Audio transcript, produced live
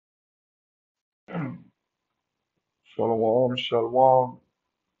Shalom, shalom,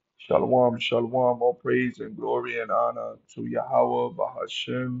 shalom, shalom. All praise and glory and honor to Yahweh,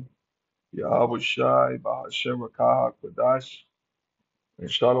 Bahashem, Yahweh Shai, Bahashem Rakah Kodash, and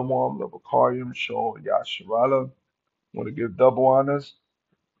shalom, Labakariim, Shalom, Yasharala. Want to give double honors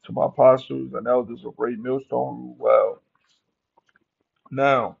to my apostles and elders of Great Millstone who well.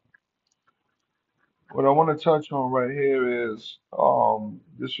 Now, what I want to touch on right here is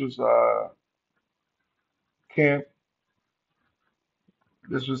this was camp.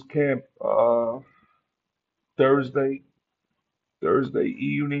 This was camp Thursday. Thursday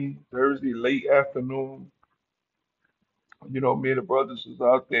evening, Thursday late afternoon. Me and the brothers was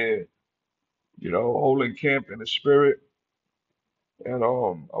out there, holding camp in the spirit. And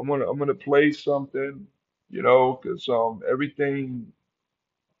I'm gonna play something, 'cause everything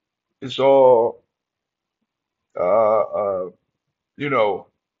is all you know,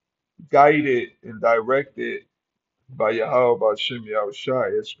 guided and directed by Yahweh by Shem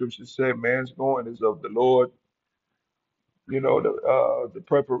Yahushai. As scripture said, man's going is of the Lord. The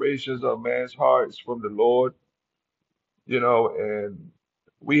preparations of man's heart is from the Lord. And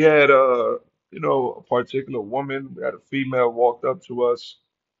we had a particular woman, we had a female walked up to us,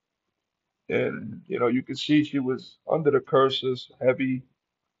 and you could see she was under the curses heavy,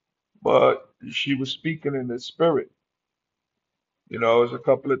 but she was speaking in the spirit. There's a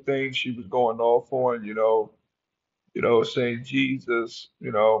couple of things she was going off on, saying Jesus,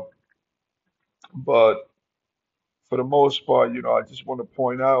 but for the most part, I just want to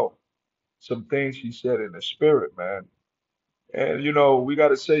point out some things she said in the spirit, man. And we got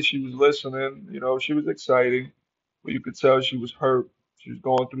to say she was listening. She was exciting, but you could tell she was hurt. She was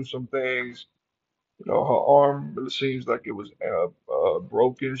going through some things. Her arm really seems like it was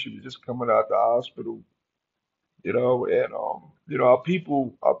broken. She was just coming out the hospital. And our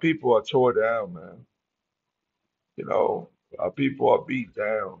people are tore down, man. You know, our people are beat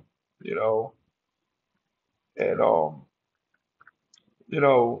down. You know, and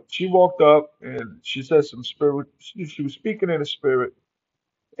she walked up and she said some spirit. She was speaking in the spirit.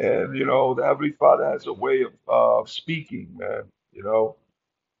 And the Heavenly Father has a way of speaking, man,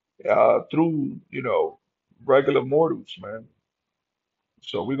 through, regular mortals, man.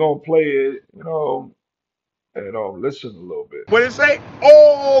 So we're gonna play it, and listen a little bit. What it say?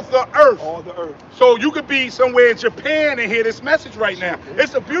 All the earth. All the earth. So you could be somewhere in Japan and hear this message right now.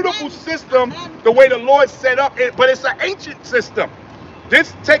 It's a beautiful system, the way the Lord set up it, but it's an ancient system.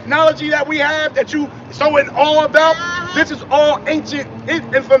 This technology that we have that you so in awe about, this is all ancient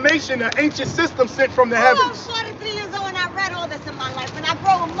information, an ancient system sent from the heavens. I'm 43 years old and I read all this in my life. And I grew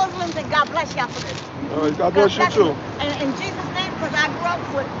up with Muslims, and God bless y'all for this. All right, God bless you too. And in Jesus' name, because I grew up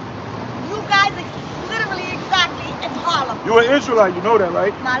with you guys literally exactly in Harlem. You're an Israelite, you know that,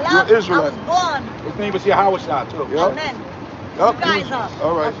 right? My love, You're an Israelite. I was born. His name was Yahweh Shah, too. Yep. Amen. Yep. You guys are.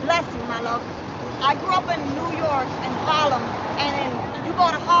 All right. A blessing, my love. I grew up in New York and Harlem, and then you go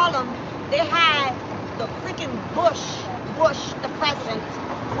to Harlem, they had the freaking Bush, the president,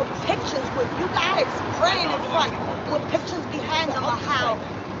 with pictures with you guys praying in front, with pictures behind them of how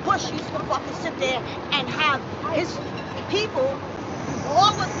Bush used to fucking sit there and have his people,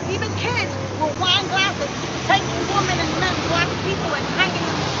 all with even kids, with wine glasses, taking women and men, black people, and hanging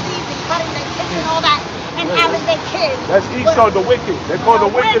them in the streets and cutting their tits and all that, and having their kids. That's Esau, the wicked. They call the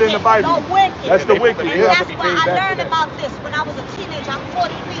wicked in the Bible. The wicked. That's the wicked. And that's why I learned about this when I was a teenager. I'm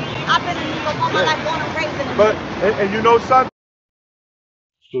 43. I've been in New York all my life, born and raised in New York. But and you know something.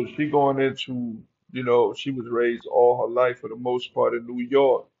 So she going into, she was raised all her life for the most part in New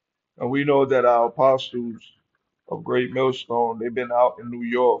York. And we know that our apostles of Great Millstone, they've been out in New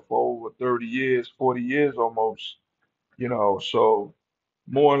York for over 30 years, 40 years almost, so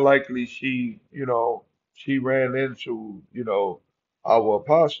more than likely she ran into, our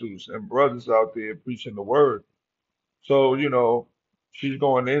apostles and brothers out there preaching the word. So, she's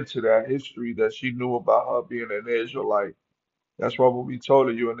going into that history that she knew about her being an Israelite. That's why when we told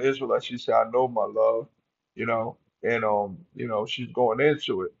her you're an Israelite, she said, I know my love, and she's going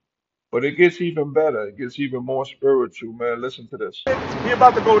into it. But it gets even better. It gets even more spiritual, man. Listen to this. He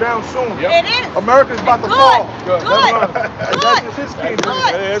about to go down soon. It is. America's about to fall. Good. That's his kingdom.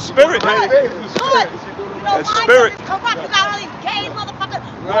 Good. It's spirit, man. Good. That's spirit. Corrupt. You got all these gay motherfuckers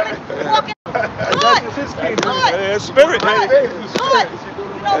walking. That's his kingdom. Good. It's spirit, man. Good.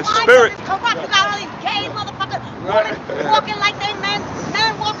 That's spirit. Corrupt. You got all these gay motherfuckers walking like they men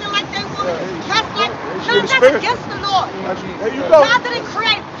walking like they women. That's like, no, that's against the Lord. There you go. God didn't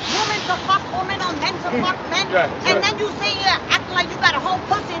create women to fuck women or men to fuck men. And then you say you're acting like you got a whole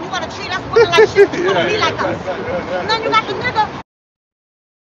pussy and you want to treat us women like shit. You want to be like us. And then you got the nigga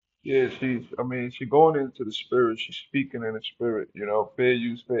Yeah, I mean, she going into the spirit. She's speaking in the spirit. You know, fair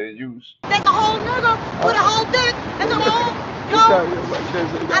use, fair use. Take a whole nigga with a whole dick and the whole,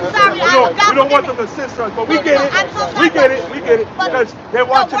 I'm sorry, We God don't want forgive them me. to censor us, but No, we get no, it. I'm so We sorry, get it. We get it. but Because they're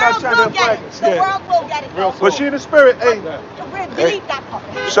the watching our world channel will in get it. blackness. The world will get it, though. But she in the spirit. Hey. To delete that part.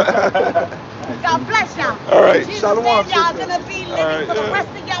 God bless y'all. All right. In Jesus' Shalom, name, y'all sister. gonna be living for the rest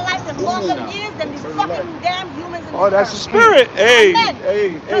of your life and longer years than these fucking damn humans in Oh, this that's the earth. spirit. Hey, Amen. hey,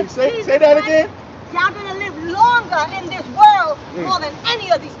 Because say Jesus that Christ, again. y'all gonna live longer in this world more than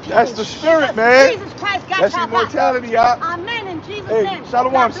any of these people. That's the spirit, Because man. Jesus Christ got That's y'all back. immortality, y'all. Amen. In Jesus' Hey, name.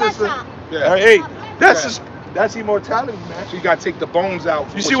 shalom, God bless sister. y'all. Yeah. Hey, God bless that's y'all. that's immortality, man. So you gotta take the bones out.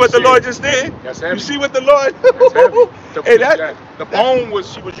 You see what the Lord just did? That's You heavy. see what the Lord? That's heavy. Hey, The bone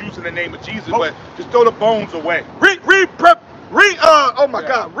was she was using the name of Jesus, but just throw the bones away. Oh my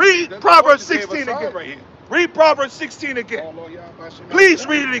God, read Proverbs Lord just gave 16 us again. right here. Read Proverbs 16 again. Oh, Lord, y'all, Bashem, Please y'all.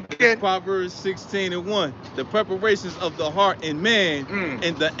 read it again. Proverbs 16:1. The preparations of the heart in man,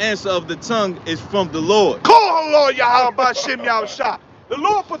 and the answer of the tongue is from the Lord. Call Lord Yahweh Bashem Yahushua. The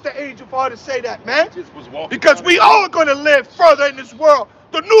Lord put the angel for her to say that, man. Just was walking Because down we the all are going to live further in this world.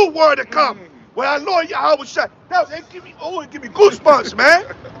 The new world to come. Where our Lord Yahweh Shai. It give me goosebumps, man.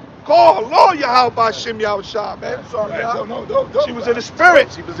 Call Lord Yahweh Bashem Yahushua, man. I'm sorry, y'all. No. She was in the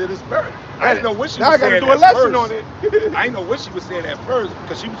spirit. She was in the spirit. I didn't know what she Now I was got to saying do a at lesson first. on it. I didn't know what she was saying at first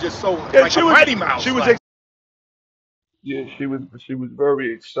because she was just so Yeah, like a Mighty Mouse. she was like, Yeah, she was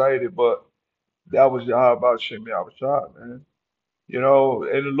very excited, but that was Yahweh Shem Yahushua, man. You know,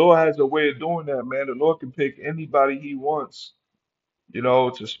 and the Lord has a way of doing that, man. The Lord can pick anybody He wants, you know,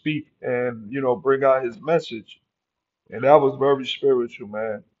 to speak and bring out His message, and that was very spiritual,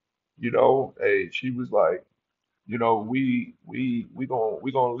 man. You know, hey, she was like, we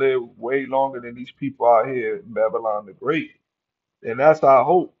gonna live way longer than these people out here in Babylon the Great, and that's our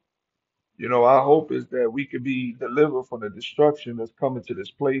hope. You know, our hope is that we could be delivered from the destruction that's coming to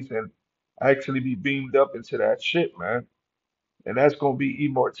this place and actually be beamed up into that shit, man. And that's gonna be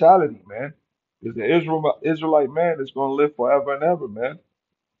immortality, man. Because the Israelite man is gonna live forever and ever, man.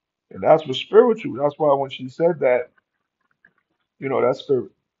 And that's what's spiritual. That's why when she said that, that's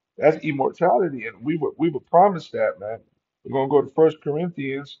spirit, that's immortality, and we were promised that, man. We're gonna go to First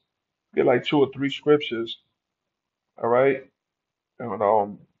Corinthians, get like two or three scriptures, all right? And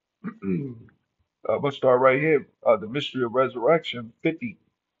I'm gonna start right here. The mystery of resurrection, 50.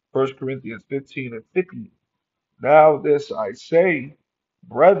 First Corinthians 15 and 50. Now this I say,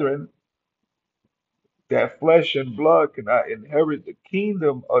 brethren, that flesh and blood cannot inherit the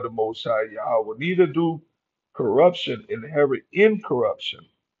kingdom of the Most High Yahweh, neither do corruption inherit incorruption.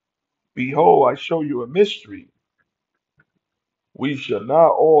 Behold, I show you a mystery. We shall not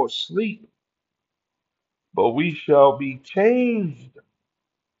all sleep, but we shall be changed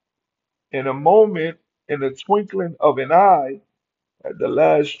in a moment, in the twinkling of an eye, at the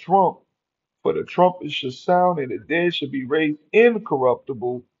last trump. For the trumpet shall sound, and the dead shall be raised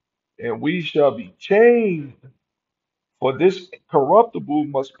incorruptible, and we shall be changed. For this corruptible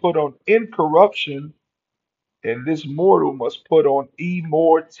must put on incorruption, and this mortal must put on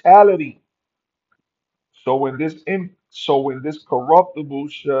immortality. So when this corruptible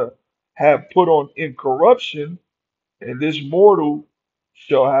shall have put on incorruption, and this mortal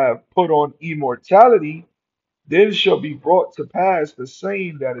shall have put on immortality, then shall be brought to pass the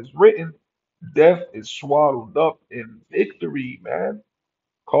saying that is written, death is swallowed up in victory, man.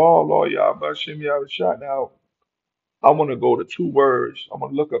 Call Lord Yahweh Shem Yahushua. Now, I want to go to two words. I'm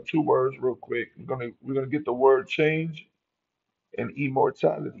gonna look up two words real quick. We're gonna get the word change and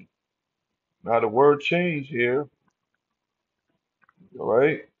immortality. Now the word change here, all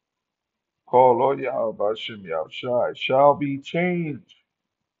right? Call Lord Yahweh Shem Yahushua. It shall be changed.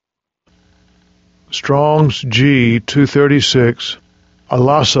 Strong's G 236,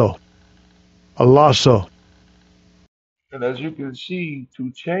 alasso, alasso. And as you can see,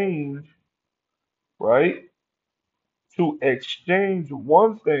 to change, right? To exchange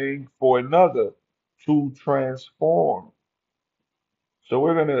one thing for another, to transform. So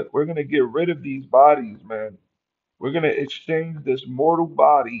we're gonna get rid of these bodies, man. We're gonna exchange this mortal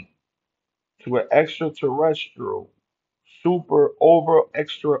body to an extraterrestrial, super over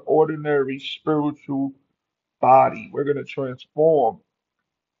extraordinary spiritual body. We're gonna transform.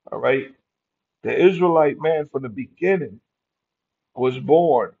 All right. The Israelite man from the beginning was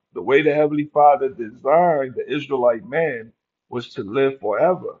born. The way the Heavenly Father designed the Israelite man was to live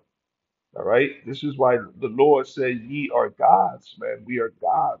forever. All right. This is why the Lord said, ye are gods, man. We are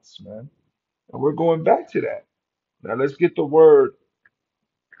gods, man. And we're going back to that. Now let's get the word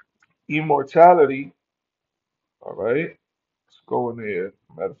immortality. All right. Let's go in there.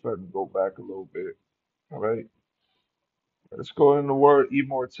 Matter of fact, go back a little bit. All right. Let's go in the word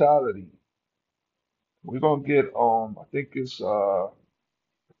immortality. We're gonna get I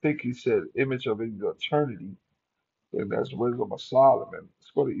think he said image of eternity, and that's wisdom of Solomon.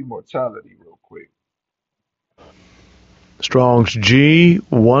 Let's go to immortality real quick. Strong's G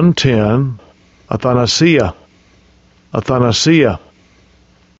 110. Athanasia. Athanasia.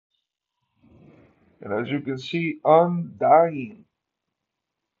 And as you can see, undying.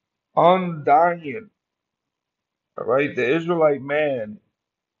 Undying. All right. The Israelite man,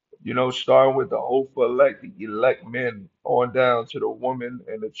 starting with the hopeful elect, the elect men on down to the woman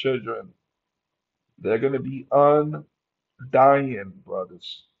and the children, they're gonna be undying,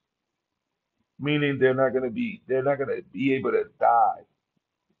 brothers. Meaning they're not gonna be able to die.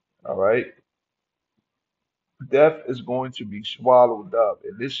 All right. Death is going to be swallowed up.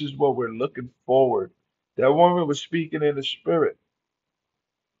 And this is what we're looking forward. That woman was speaking in the spirit.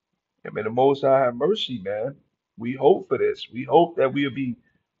 And may the Most High have mercy, man. We hope for this. We hope that we'll be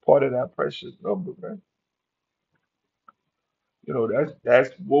part of that precious number, man. That's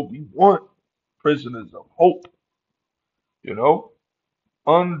what we want. Prisoners of hope, you know?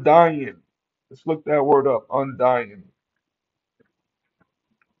 Undying. Let's look that word up. Undying.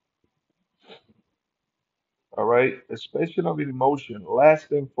 All right. Expression of emotion,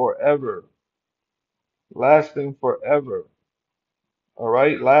 lasting forever. Lasting forever. All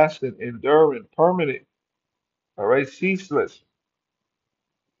right. Lasting, enduring, permanent. All right. Ceaseless,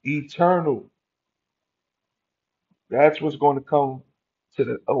 eternal. That's what's going to come to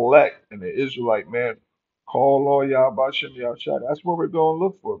the elect and the Israelite, man. Call all y'all Bashem Yahshua. That's what we're going to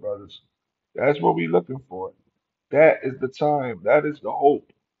look for, brothers. That's what we're looking for. That is the time. That is the hope.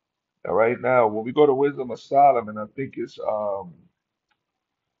 All right. Now, when we go to Wisdom of Solomon, I think it's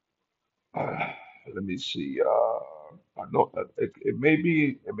let me see. I know it may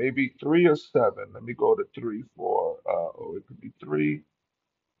be 3 or 7. Let me go to 3, 4. Or it could be 3.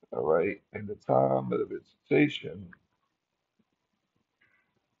 All right. In the time of the visitation,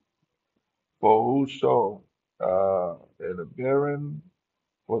 for whoso and the barren,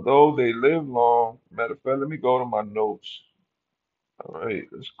 for though they live long. Matter of fact, let me go to my notes. All right.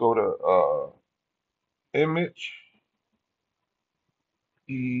 Let's go to image,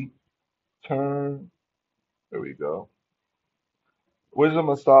 turn. There we go. Wisdom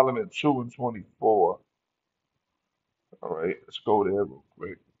of Solomon 2 and 24. All right, let's go there real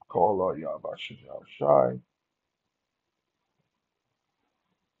quick. Call out Yahbashim Yahushai.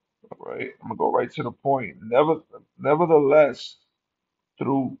 All right, I'm gonna go right to the point. Nevertheless,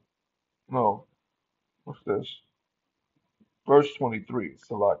 through no, what's this? Verse 23,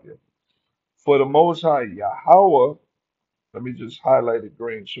 Salakia. For the Most High Yahweh, let me just highlight it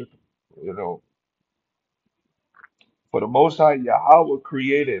green, circle. You know, for the Most High Yahweh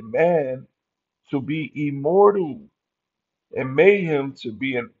created man to be immortal and made him to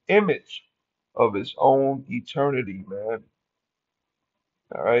be an image of his own eternity, man.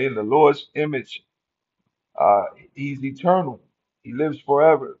 All right, in the Lord's image, uh, he's eternal. He lives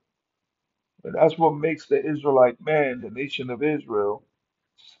forever. And that's what makes the Israelite man, the nation of Israel,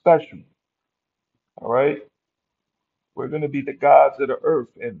 special. All right, we're going to be the gods of the earth,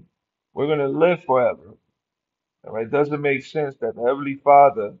 and we're going to live forever. All right, doesn't make sense that the Heavenly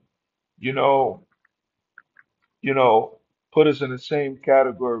Father, you know, you know, put us in the same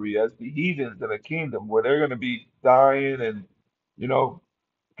category as the heathens in the kingdom, where they're going to be dying and, you know,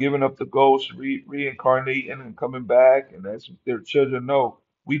 giving up the ghost, reincarnating and coming back, and that's what their children know.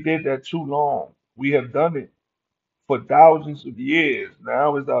 We did that too long. We have done it for thousands of years.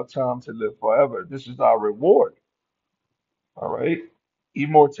 Now is our time to live forever. This is our reward. All right.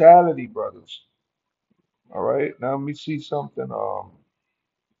 Immortality, brothers. All right. Now let me see something. I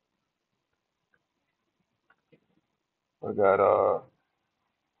got all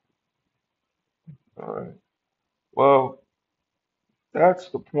right. Well, that's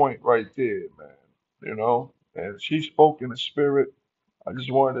the point right there, man. And she spoke in the spirit. I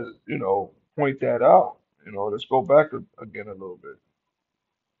just wanted to, point that out. Let's go back again a little bit.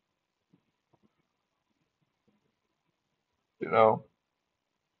 You know,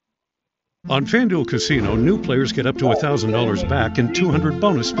 On FanDuel Casino, new players get up to $1,000 back and 200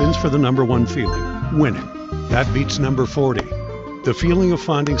 bonus spins for the number one feeling, winning. That beats number 40. The feeling of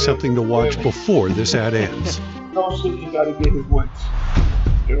finding something to watch before this ad ends. You gotta get his wins.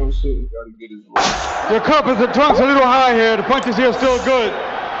 You know what I'm saying? You gotta get his wins. Your compass, the trunk's a little high here. The punches here are still good.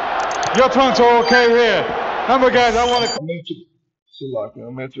 Your trunks are okay here. Remember, guys, I want to.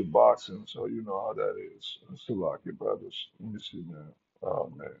 I'm into boxing, so you know how that is. Salaki, brothers. Let me see, man.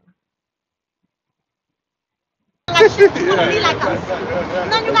 Oh, man. that shit is gonna be like us.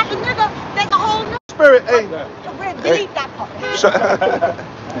 And then you got the nigga, there's a whole nigga. Spirit, hey. We're delete that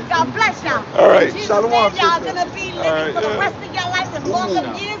puppet. God bless y'all. All right, Jesus shalom, name, y'all sister. gonna be living for the rest of your life and longer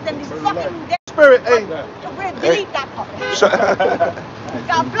years than these fucking dead. Spirit, hey. We're delete that puppet.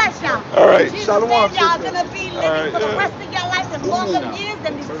 God bless y'all. All right, Jesus shalom, name, y'all sister. gonna be living for the rest of your life and longer years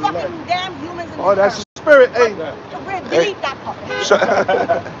than these fucking damn humans in Oh, this that's earth. the spirit, hey. We're delete that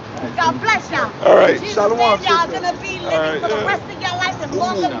puppet. God bless y'all. All right, Jesus shalom, name, y'all sister. gonna be living for the rest of your life and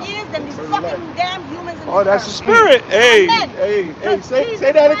longer years than these fucking damn humans in this Oh, that's the earth. spirit. Hey, Amen. hey, say Jesus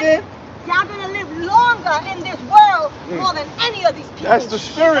that Christ, again. y'all gonna live longer in this world more than any of these people. That's the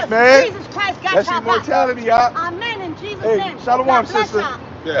spirit, man. Jesus Christ got That's y'all back. immortality, y'all. Amen in Jesus' Hey, name. shalom, God bless sister. y'all.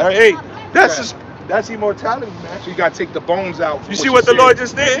 Yeah. Hey, God bless that's y'all. that's immortality, man. So you gotta take the bones out. You see what the said. Lord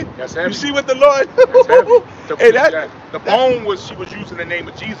just did? That's You heavy. see what the Lord? That's heavy. Hey, that The bone was she was using the name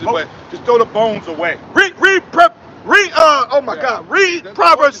of Jesus, but just throw the bones away. read oh my God, read The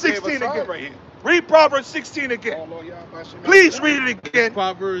Proverbs Lord just gave 16 us signs again. right here. Read Proverbs 16 again. Oh, Lord, y'all, my shit, Please my read it again.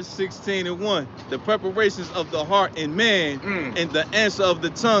 Proverbs 16:1. The preparations of the heart in man and the answer of the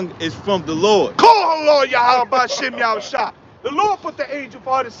tongue is from the Lord. Call Lord Yahweh Shem Yahushua. The Lord put the angel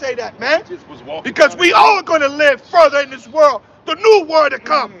for her to say that, man. just was walking Because down we the all going to live further in this world. The new world to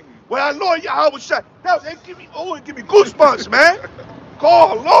come. When our Lord Yahweh Shah. It give me goosebumps, man.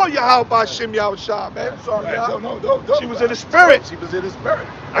 Call Lord Yahweh Shem Yahushua, man. I'm sorry, y'all. No. She was in the spirit. She was in the spirit.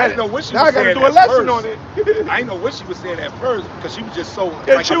 I didn't know what she Now was I saying got to do a at lesson first. on it. I didn't know what she was saying at first because she was just so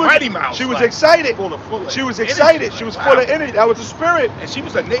Yeah, like a Mighty Mouse. She was like, excited. Full of She was energy. excited. Like, She was wow. full of energy. That was the spirit. And she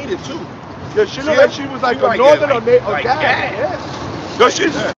was a native too. Yeah, she looked like she was like a northern or like Gad. Gad. Yeah. No,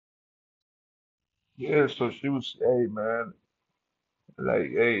 she's. Yeah, so she was, hey man,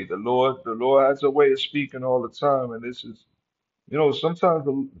 like, hey, the Lord has a way of speaking all the time, and this is, sometimes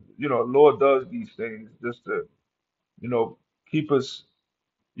the Lord does these things just to, you know, keep us,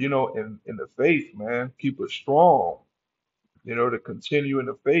 in the faith, man, keep us strong, to continue in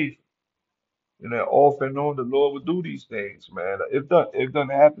the faith. Off and on, the Lord will do these things, man. It done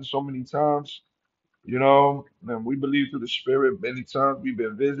happened so many times, and we believe through the Spirit. Many times we've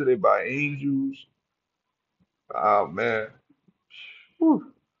been visited by angels. Ah, man. Whew.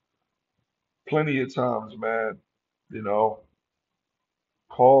 Plenty of times, man, you know,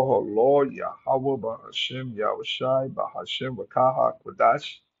 call her Lord Yahweh Bahashem Yahushai Bahashem Rakaha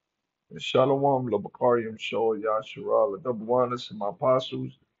Kodash and Shalom Labakariam Shol Yashara, the double honors and my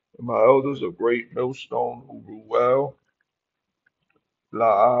apostles and my elders of great millstone who rule well.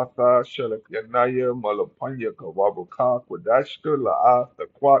 La'atha Shalak Yanaya Malapanya Kawabuka Kodashka La'atha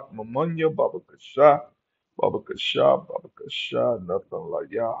Kwak Mamanya Babakasha Babakasha, nothing like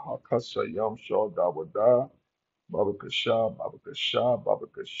Yahakasa Yam Shal Dawada. Baba Kasha, Baba Kasha, Baba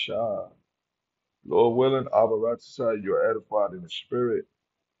Kasha. Lord willing, Abba Ratsai, you're edified in the spirit.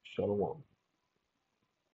 Shalom.